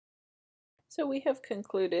So we have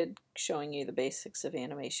concluded showing you the basics of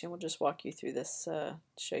animation. We'll just walk you through this,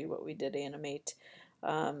 show you what we did animate.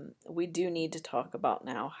 We do need to talk about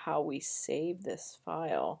now how we save this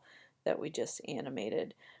file that we just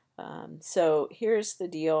animated. So here's the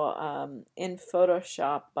deal. In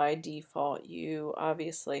Photoshop, by default, you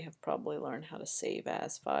obviously have probably learned how to save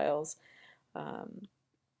as files. And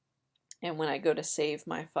when I go to save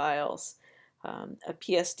my files, a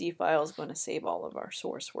PSD file is going to save all of our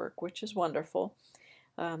source work, which is wonderful.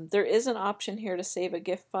 There is an option here to save a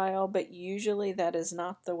GIF file, but usually that is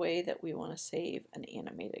not the way that we want to save an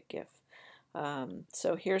animated GIF.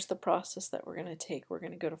 So here's the process that we're going to take. We're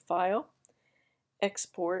going to go to File,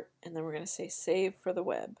 Export, and then we're going to say Save for the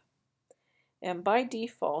Web. And by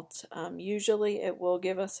default, usually it will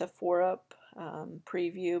give us a 4-up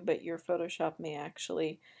preview, but your Photoshop may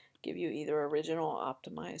actually give you either original,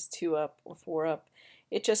 optimized, 2-up, or 4-up.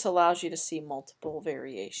 It just allows you to see multiple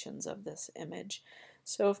variations of this image.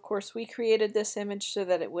 So of course we created this image so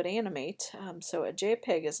that it would animate, so a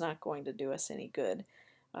JPEG is not going to do us any good.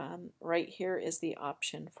 Right here is the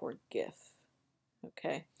option for GIF.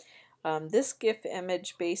 Okay, this GIF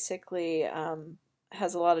image basically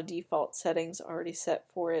has a lot of default settings already set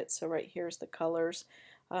for it. So right here's the colors.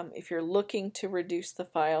 If you're looking to reduce the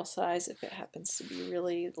file size, if it happens to be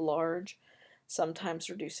really large, sometimes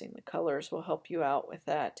reducing the colors will help you out with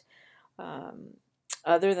that.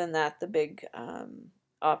 Other than that, the big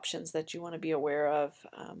options that you want to be aware of,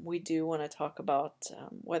 we do want to talk about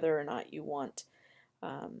whether or not you want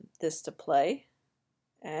this to play.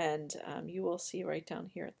 And you will see right down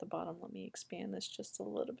here at the bottom, let me expand this just a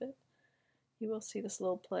little bit. You will see this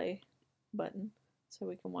little play button so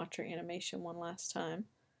we can watch our animation one last time.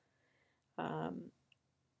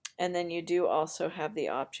 And then you do also have the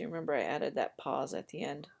option, remember I added that pause at the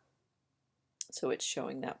end, so it's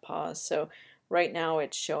showing that pause. So right now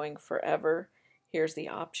it's showing forever. Here's the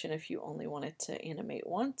option if you only want it to animate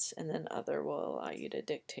once, and then other will allow you to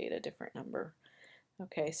dictate a different number.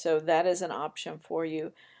 Okay, so that is an option for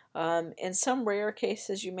you. In some rare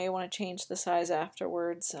cases you may want to change the size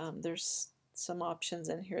afterwards. There's some options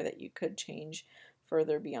in here that you could change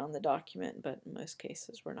further beyond the document, but in most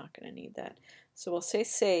cases we're not going to need that. So we'll say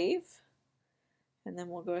save, and then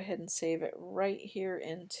we'll go ahead and save it right here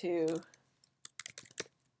into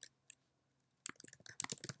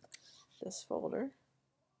this folder.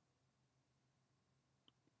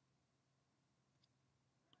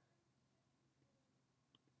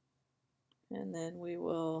 And then we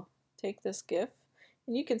will take this GIF,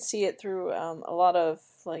 and you can see it through a lot of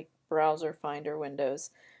like browser finder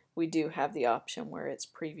windows. We do have the option where it's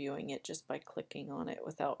previewing it just by clicking on it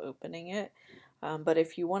without opening it. But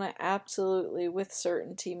if you want to absolutely with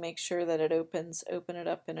certainty make sure that it open it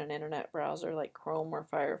up in an internet browser like Chrome or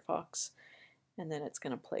Firefox, and then it's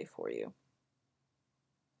going to play for you.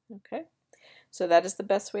 Okay, so that is the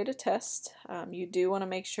best way to test. You do want to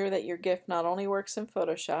make sure that your GIF not only works in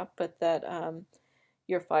Photoshop, but that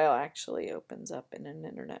your file actually opens up in an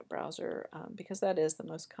internet browser, because that is the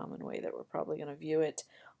most common way that we're probably going to view it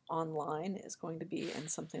online, is going to be in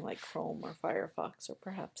something like Chrome or Firefox, or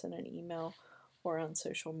perhaps in an email or on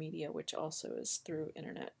social media, which also is through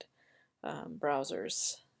internet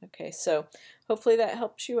browsers. Okay, so hopefully that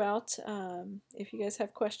helps you out. If you guys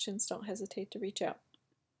have questions, don't hesitate to reach out.